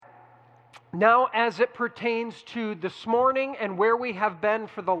Now, as it pertains to this morning and where we have been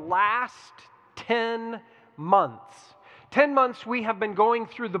for the last 10 months. 10 months we have been going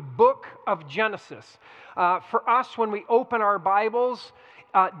through the book of Genesis. For us, when we open our Bibles,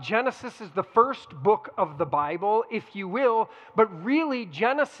 Genesis is the first book of the Bible, if you will, but really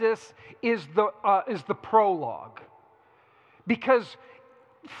Genesis is the prologue. Because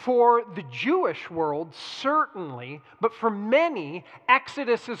for the Jewish world, certainly, but for many,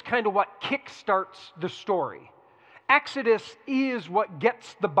 Exodus is kind of what kickstarts the story. Exodus is what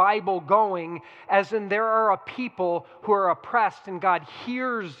gets the Bible going, as in there are a people who are oppressed, and God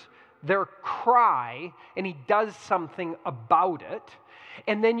hears their cry, and He does something about it.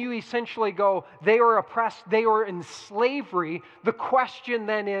 And then you essentially go, they were oppressed, they were in slavery. The question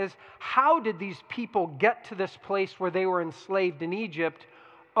then is, how did these people get to this place where they were enslaved in Egypt?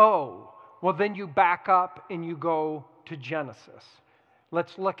 Oh, well then you back up and you go to Genesis.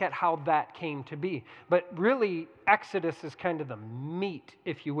 Let's look at how that came to be. But really, Exodus is kind of the meat,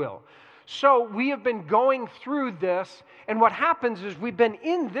 if you will. So we have been going through this, and what happens is we've been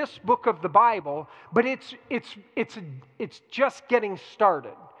in this book of the Bible, but it's just getting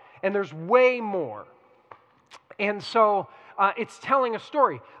started, and there's way more. And so it's telling a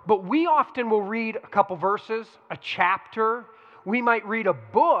story. But we often will read a couple verses, a chapter. We might read a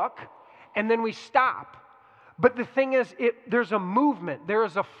book, and then we stop. But the thing is, there's a movement, there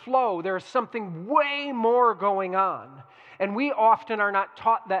is a flow, there is something way more going on. And we often are not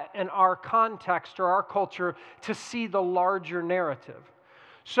taught that in our context or our culture to see the larger narrative.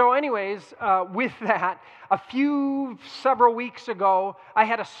 So anyways, with that, several weeks ago, I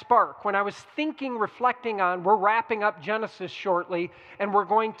had a spark. When I was reflecting on, we're wrapping up Genesis shortly, and we're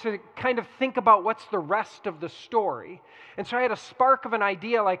going to kind of think about what's the rest of the story. And so I had a spark of an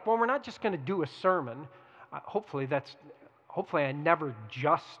idea like, well, we're not just going to do a sermon. Hopefully I never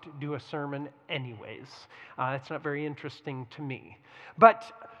just do a sermon anyways. That's not very interesting to me. But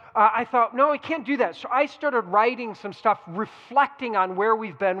I thought, no, I can't do that. So I started writing some stuff, reflecting on where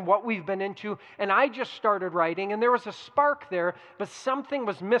we've been, what we've been into, and I just started writing, and there was a spark there, but something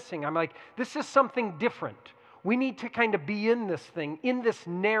was missing. I'm like, this is something different. We need to kind of be in this thing, in this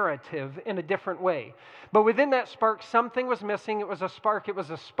narrative in a different way. But within that spark, something was missing. It was a spark.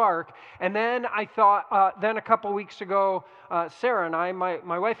 And then I thought, then a couple weeks ago, Sarah and I,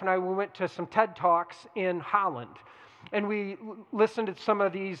 my wife and I, we went to some TED Talks in Holland. And we listened to some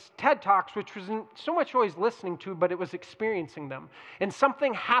of these TED Talks, which wasn't so much always listening to, but it was experiencing them. And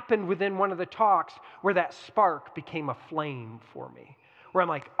something happened within one of the talks where that spark became a flame for me. Where I'm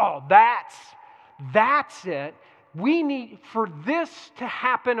like, oh, that's it. We need, for this to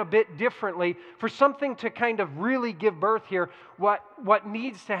happen a bit differently, for something to kind of really give birth here, what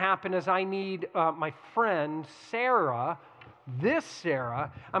needs to happen is I need my friend Sarah,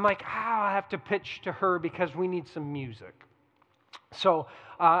 I'm like, I have to pitch to her because we need some music. So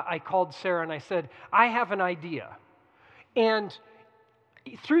I called Sarah and I said, I have an idea. And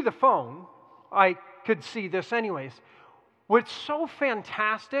through the phone, I could see this anyways. What's so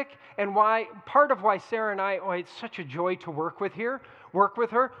fantastic and part of why Sarah and I, it's such a joy to work with her,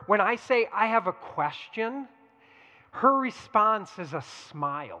 when I say I have a question, her response is a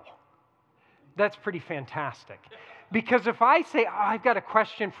smile. That's pretty fantastic. Because if I say, I've got a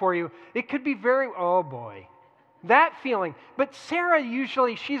question for you, it could be oh boy, that feeling. But Sarah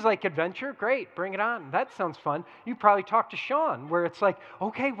usually, she's like, adventure? Great, bring it on. That sounds fun. You probably talk to Sean, where it's like,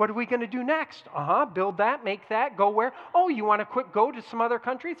 okay, what are we going to do next? Build that, make that, go where? Oh, you want to go to some other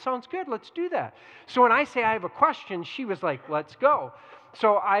country? It sounds good, let's do that. So when I say I have a question, she was like, let's go.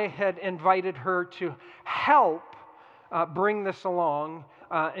 So I had invited her to help bring this along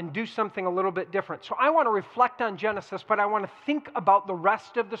and do something a little bit different. So I want to reflect on Genesis, but I want to think about the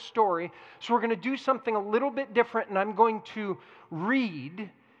rest of the story. So we're going to do something a little bit different, and I'm going to read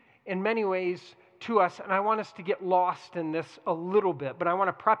in many ways to us, and I want us to get lost in this a little bit, but I want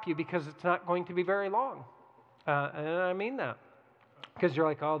to prep you because it's not going to be very long. And I mean that. Because you're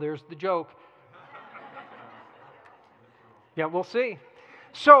like, oh, there's the joke. Yeah, we'll see.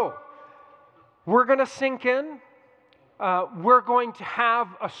 So we're going to sink in. We're going to have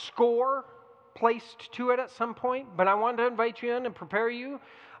a score placed to it at some point, but I want to invite you in and prepare you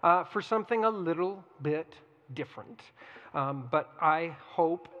for something a little bit different. But I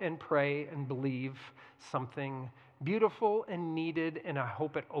hope and pray and believe something beautiful and needed, and I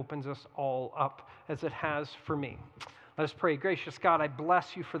hope it opens us all up as it has for me. Let us pray. Gracious God, I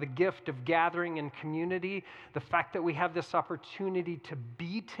bless you for the gift of gathering in community, the fact that we have this opportunity to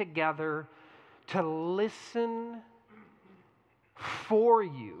be together, to listen for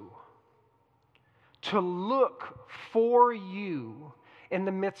you, to look for you, in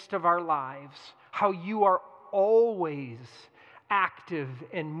the midst of our lives, how you are always active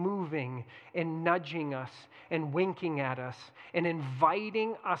and moving and nudging us and winking at us and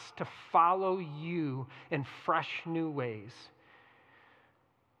inviting us to follow you in fresh new ways.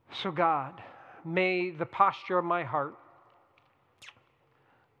 So God, may the posture of my heart,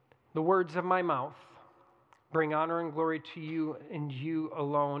 the words of my mouth, bring honor and glory to you and you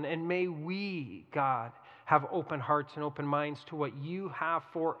alone. And may we, God, have open hearts and open minds to what you have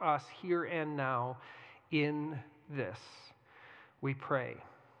for us here and now in this. We pray.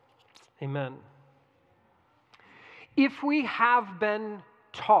 Amen. If we have been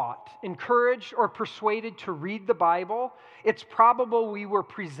taught, encouraged, or persuaded to read the Bible, it's probable we were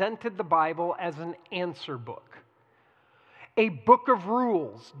presented the Bible as an answer book, a book of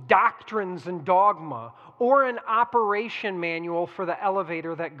rules, doctrines, and dogma, or an operation manual for the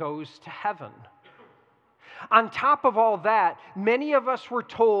elevator that goes to heaven. On top of all that, many of us were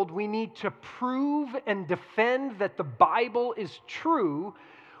told we need to prove and defend that the Bible is true,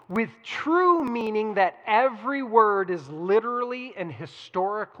 with true meaning that every word is literally and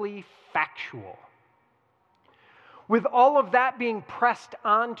historically factual. With all of that being pressed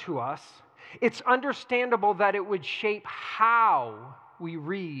onto us, it's understandable that it would shape how we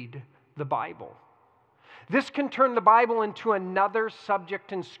read the Bible. This can turn the Bible into another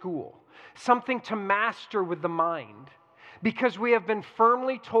subject in school, something to master with the mind, because we have been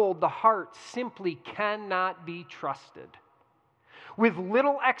firmly told the heart simply cannot be trusted. With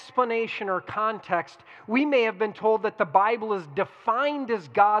little explanation or context, we may have been told that the Bible is defined as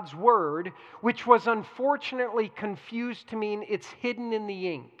God's Word, which was unfortunately confused to mean it's hidden in the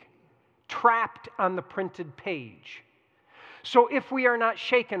ink, trapped on the printed page. So if we are not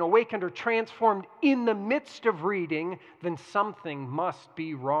shaken, awakened, or transformed in the midst of reading, then something must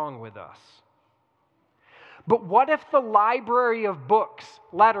be wrong with us. But what if the library of books,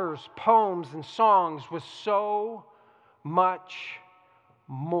 letters, poems, and songs was so much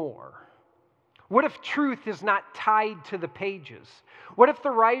more? What if truth is not tied to the pages? What if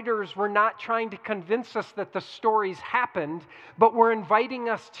the writers were not trying to convince us that the stories happened, but were inviting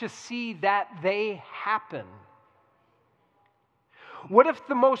us to see that they happen? What if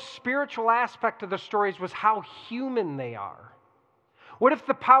the most spiritual aspect of the stories was how human they are? What if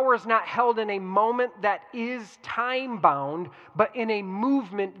the power is not held in a moment that is time-bound, but in a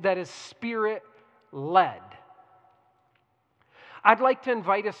movement that is spirit-led? I'd like to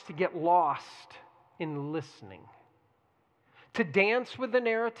invite us to get lost in listening, to dance with the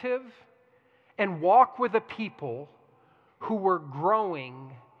narrative and walk with a people who were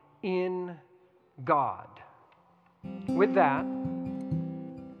growing in God. With that,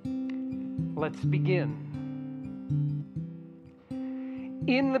 let's begin.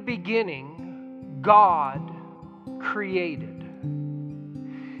 In the beginning, God created.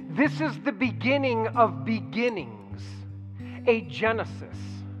 This is the beginning of beginnings, a Genesis.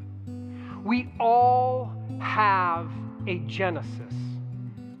 We all have a Genesis,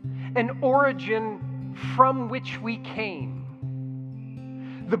 an origin from which we came.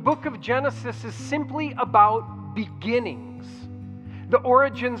 The book of Genesis is simply about beginnings, the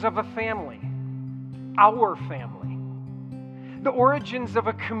origins of a family, our family, the origins of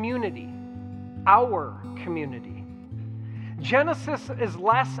a community, our community. Genesis is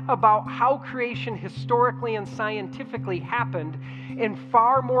less about how creation historically and scientifically happened and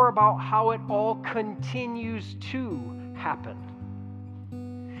far more about how it all continues to happen.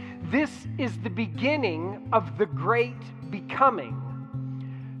 This is the beginning of the great becoming.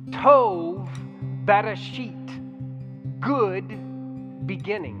 Tov Bereshit, good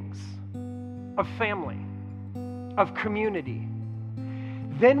beginnings of family, of community.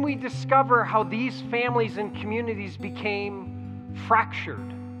 Then we discover how these families and communities became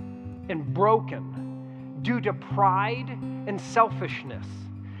fractured and broken due to pride and selfishness,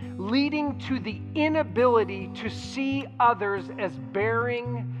 leading to the inability to see others as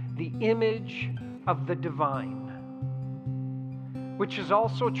bearing the image of the divine, which is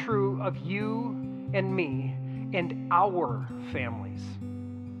also true of you and me and our families.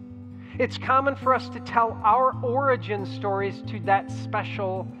 It's common for us to tell our origin stories to that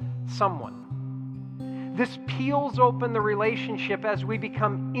special someone. This peels open the relationship as we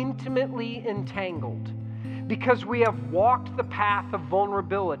become intimately entangled because we have walked the path of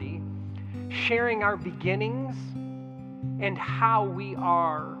vulnerability, sharing our beginnings and how we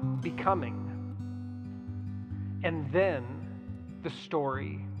are becoming. And then the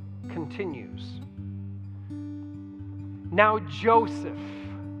story continues. Now Joseph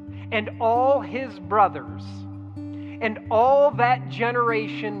and all his brothers and all that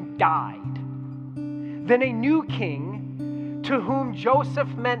generation died. Then a new king to whom Joseph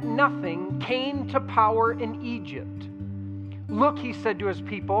meant nothing, came to power in Egypt. Look, he said to his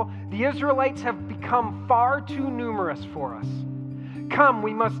people, the Israelites have become far too numerous for us. Come,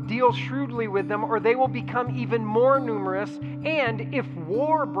 we must deal shrewdly with them, or they will become even more numerous, and if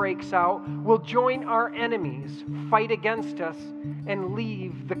war breaks out, will join our enemies, fight against us, and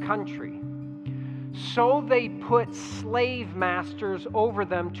leave the country. So they put slave masters over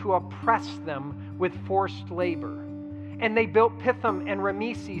them to oppress them with forced labor. And they built Pithom and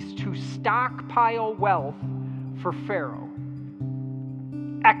Rameses to stockpile wealth for Pharaoh.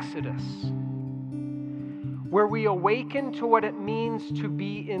 Exodus, where we awaken to what it means to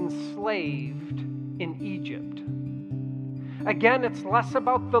be enslaved in Egypt. Again, it's less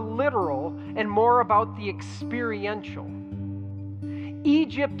about the literal and more about the experiential.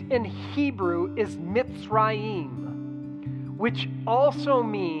 Egypt in Hebrew is Mitzrayim, which also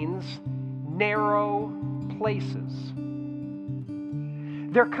means narrow places.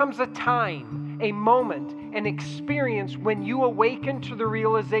 There comes a time, a moment, an experience when you awaken to the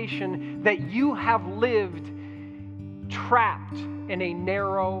realization that you have lived trapped in a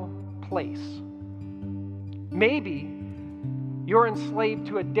narrow place. Maybe you're enslaved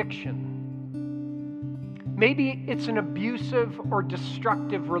to addiction. Maybe it's an abusive or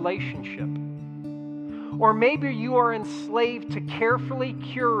destructive relationship. Or maybe you are enslaved to carefully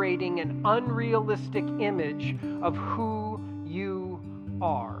curating an unrealistic image of who you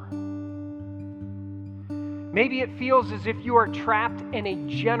are. Maybe it feels as if you are trapped in a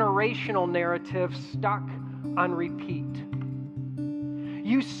generational narrative stuck on repeat.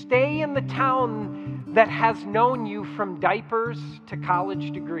 You stay in the town that has known you from diapers to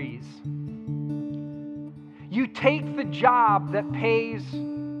college degrees. You take the job that pays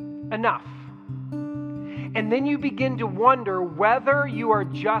enough. And then you begin to wonder whether you are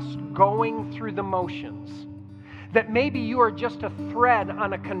just going through the motions. That maybe you are just a thread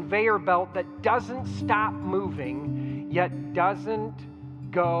on a conveyor belt that doesn't stop moving, yet doesn't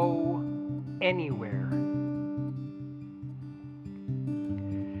go anywhere.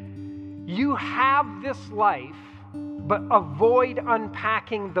 You have this life, but avoid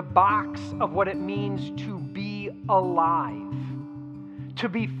unpacking the box of what it means to be alive, to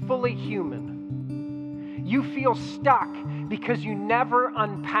be fully human. You feel stuck because you never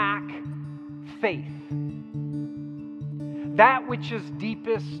unpack faith. That which is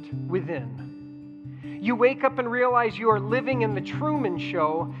deepest within. You wake up and realize you are living in the Truman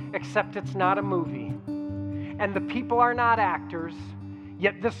Show, except it's not a movie. And the people are not actors,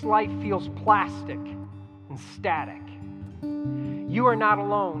 yet this life feels plastic and static. You are not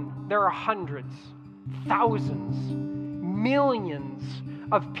alone. There are hundreds, thousands, millions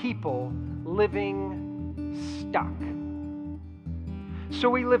of people living stuck. So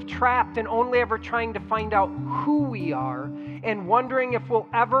we live trapped and only ever trying to find out who we are and wondering if we'll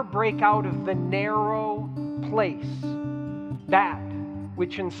ever break out of the narrow place, that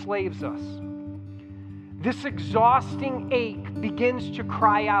which enslaves us. This exhausting ache begins to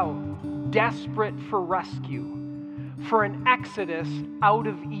cry out, desperate for rescue, for an exodus out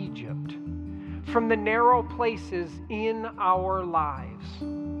of Egypt, from the narrow places in our lives.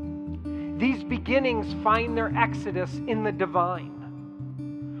 These beginnings find their exodus in the divine.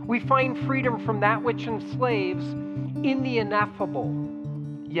 We find freedom from that which enslaves in the ineffable,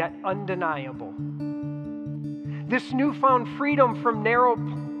 yet undeniable. This newfound freedom from narrow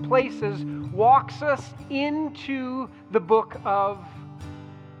places walks us into the book of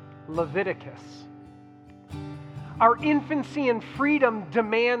Leviticus. Our infancy in freedom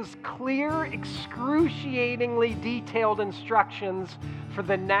demands clear, excruciatingly detailed instructions for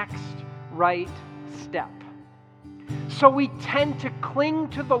the next right step. So we tend to cling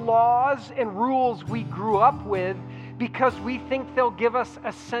to the laws and rules we grew up with because we think they'll give us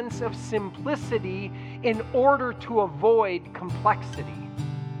a sense of simplicity in order to avoid complexity.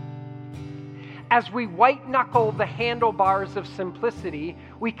 As we white-knuckle the handlebars of simplicity,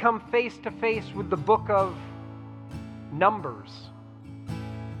 we come face to face with the book of Numbers.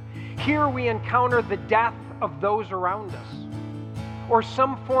 Here we encounter the death of those around us, or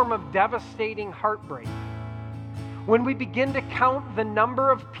some form of devastating heartbreak. When we begin to count the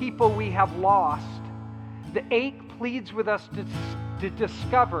number of people we have lost, the ache pleads with us to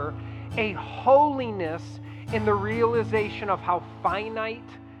discover a holiness in the realization of how finite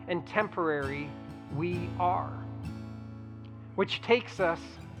and temporary we are. Which takes us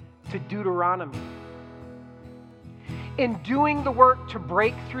to Deuteronomy. In doing the work to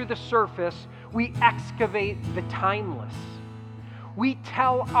break through the surface, we excavate the timeless. We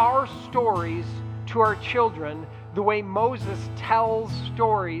tell our stories to our children the way Moses tells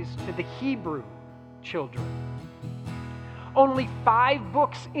stories to the Hebrew children. only 5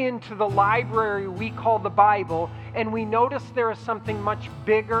 books into the library we call the Bible, and we notice there is something much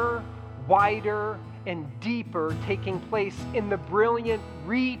bigger, wider, and deeper taking place in the brilliant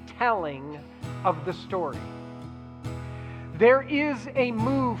retelling of the story. There is a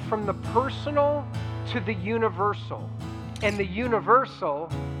move from the personal to the universal, and the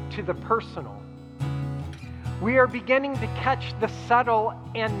universal to the personal. We are beginning to catch the subtle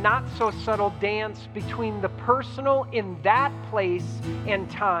and not so subtle dance between the personal in that place and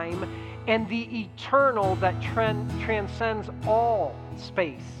time and the eternal that transcends all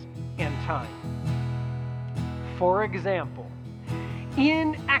space and time. For example,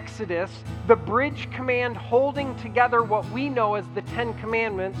 in Exodus, the bridge command holding together what we know as the 10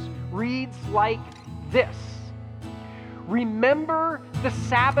 Commandments reads like this: Remember the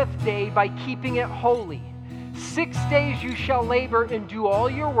Sabbath day by keeping it holy. 6 days you shall labor and do all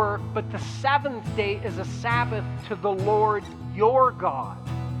your work, but the 7th day is a Sabbath to the Lord your God.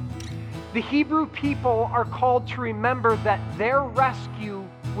 The Hebrew people are called to remember that their rescue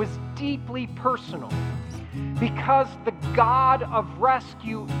was deeply personal, because the God of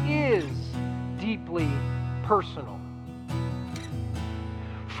rescue is deeply personal.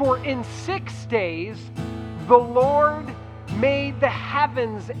 For in 6 days the Lord made the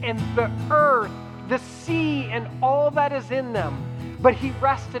heavens and the earth, the sea and all that is in them, but he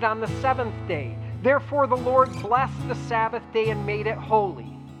rested on the 7th day. Therefore the Lord blessed the Sabbath day and made it holy.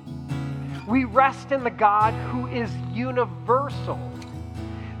 We rest in the God who is universal.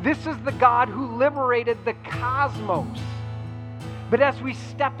 This is the God who liberated the cosmos. But as we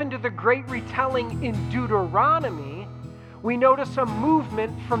step into the great retelling in Deuteronomy, we notice a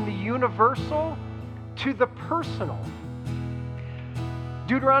movement from the universal to the personal.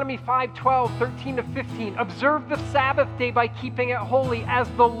 Deuteronomy 5:12, 13 to 15. Observe the Sabbath day by keeping it holy, as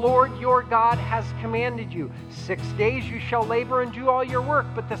the Lord your God has commanded you. 6 days you shall labor and do all your work,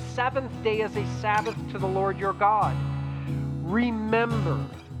 but the 7th day is a Sabbath to the Lord your God. Remember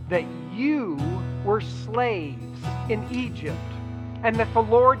that you were slaves in Egypt, and that the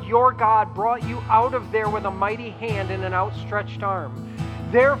Lord your God brought you out of there with a mighty hand and an outstretched arm.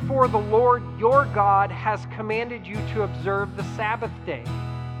 Therefore the Lord your God has commanded you to observe the Sabbath day.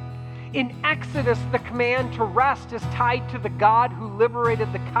 In Exodus, the command to rest is tied to the God who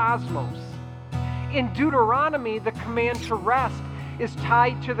liberated the cosmos. In Deuteronomy, the command to rest is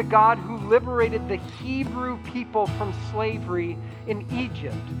tied to the God who liberated the Hebrew people from slavery in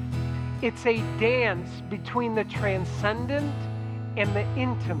Egypt. It's a dance between the transcendent and the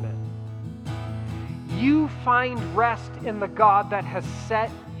intimate. You find rest in the God that has set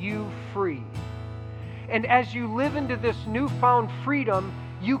you free. And as you live into this newfound freedom,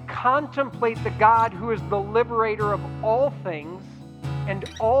 you contemplate the God who is the liberator of all things and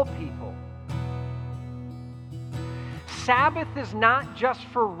all people. Sabbath is not just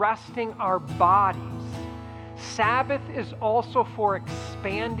for resting our bodies. Sabbath is also for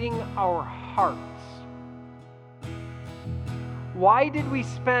expanding our hearts. Why did we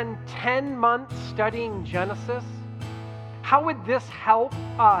spend 10 months studying Genesis? How would this help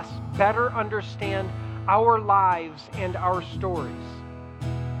us better understand our lives and our stories?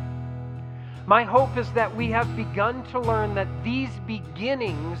 My hope is that we have begun to learn that these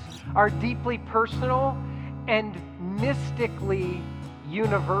beginnings are deeply personal and mystically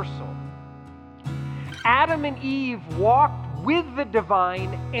universal. Adam and Eve walked with the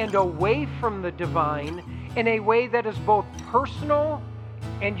divine and away from the divine in a way that is both personal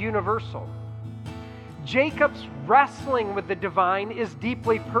and universal. Jacob's wrestling with the divine is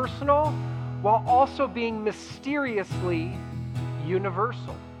deeply personal while also being mysteriously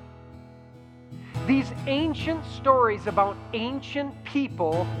universal. These ancient stories about ancient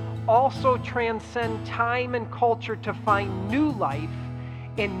people also transcend time and culture to find new life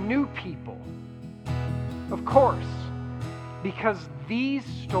in new people. Of course, because these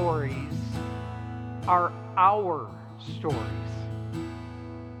stories are our stories.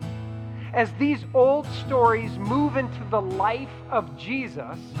 As these old stories move into the life of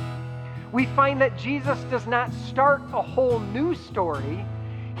Jesus, we find that Jesus does not start a whole new story.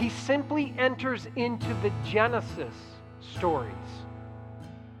 He simply enters into the Genesis stories.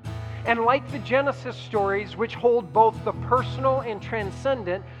 And like the Genesis stories, which hold both the personal and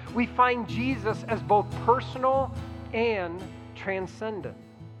transcendent, we find Jesus as both personal and transcendent.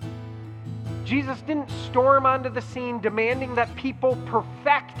 Jesus didn't storm onto the scene demanding that people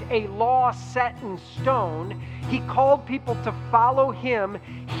perfect a law set in stone. He called people to follow him,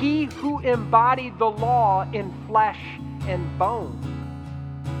 he who embodied the law in flesh and bone.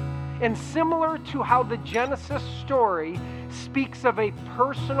 And similar to how the Genesis story speaks of a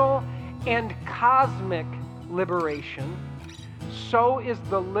personal and cosmic liberation, so is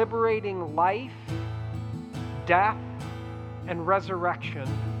the liberating life, death, and resurrection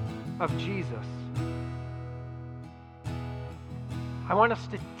of Jesus. I want us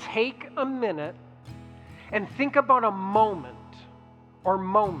to take a minute and think about a moment or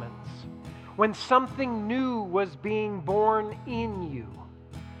moments when something new was being born in you.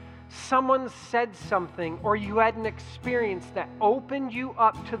 Someone said something, or you had an experience that opened you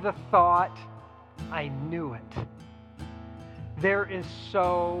up to the thought, I knew it. There is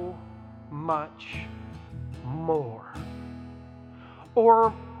so much more.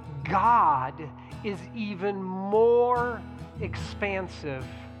 Or God is even more expansive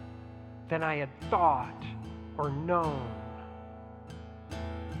than I had thought or known.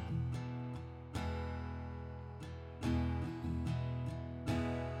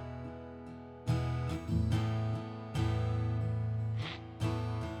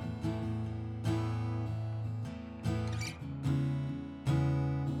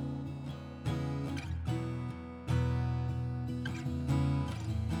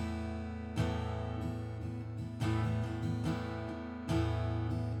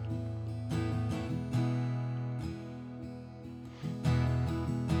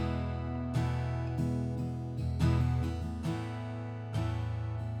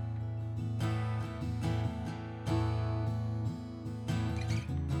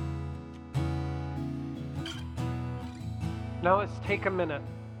 Now let's take a minute.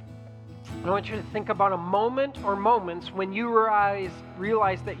 I want you to think about a moment or moments when you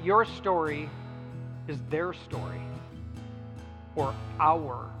realize that your story is their story or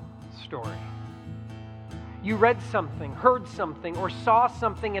our story. You read something, heard something, or saw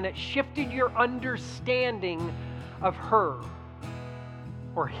something, and it shifted your understanding of her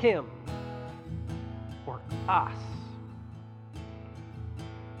or him or us.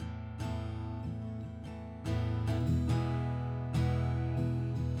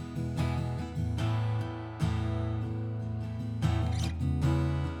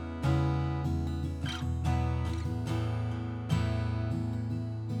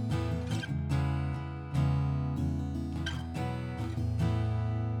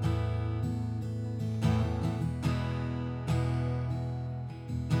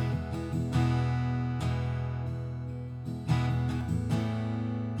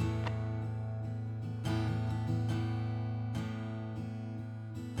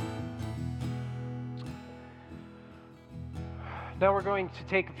 Now we're going to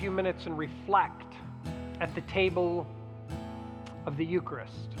take a few minutes and reflect at the table of the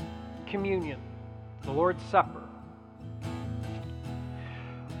Eucharist, communion, the Lord's Supper.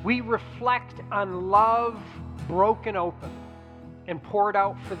 We reflect on love broken open and poured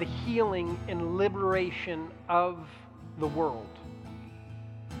out for the healing and liberation of the world,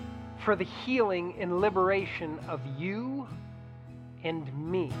 for the healing and liberation of you and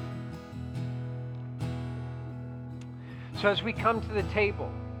me. So as we come to the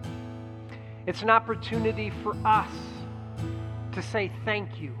table, it's an opportunity for us to say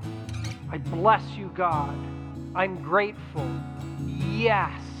thank you. I bless you, God. I'm grateful.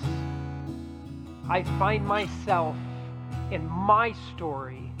 Yes, I find myself in my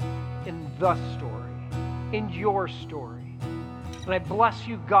story, in the story, in your story. And I bless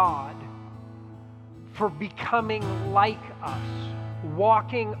you, God, for becoming like us,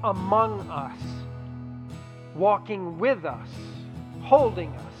 walking among us, walking with us,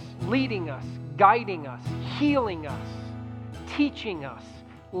 holding us, leading us, guiding us, healing us, teaching us,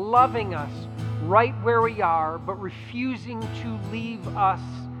 loving us right where we are, but refusing to leave us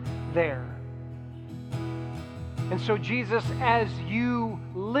there. And so, Jesus, as you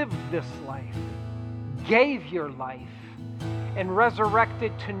lived this life, gave your life, and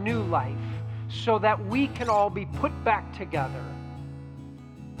resurrected to new life, so that we can all be put back together,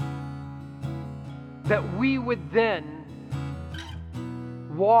 that we would then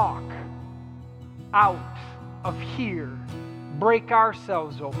walk out of here, break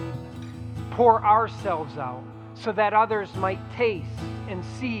ourselves open, pour ourselves out, so that others might taste and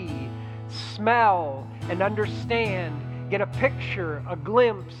see, smell and understand, get a picture, a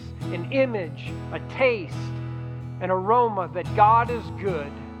glimpse, an image, a taste, an aroma that God is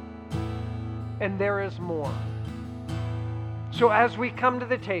good and there is more. So as we come to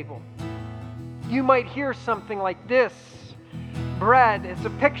the table, you might hear something like this. Bread, it's a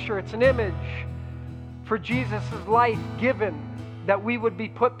picture, it's an image for Jesus' life given that we would be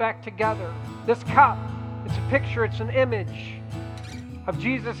put back together. This cup, it's a picture, it's an image of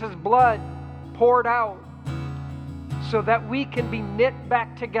Jesus' blood poured out so that we can be knit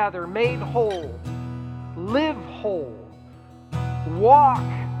back together, made whole, live whole, walk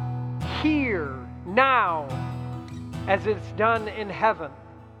here, now, as it's done in heaven.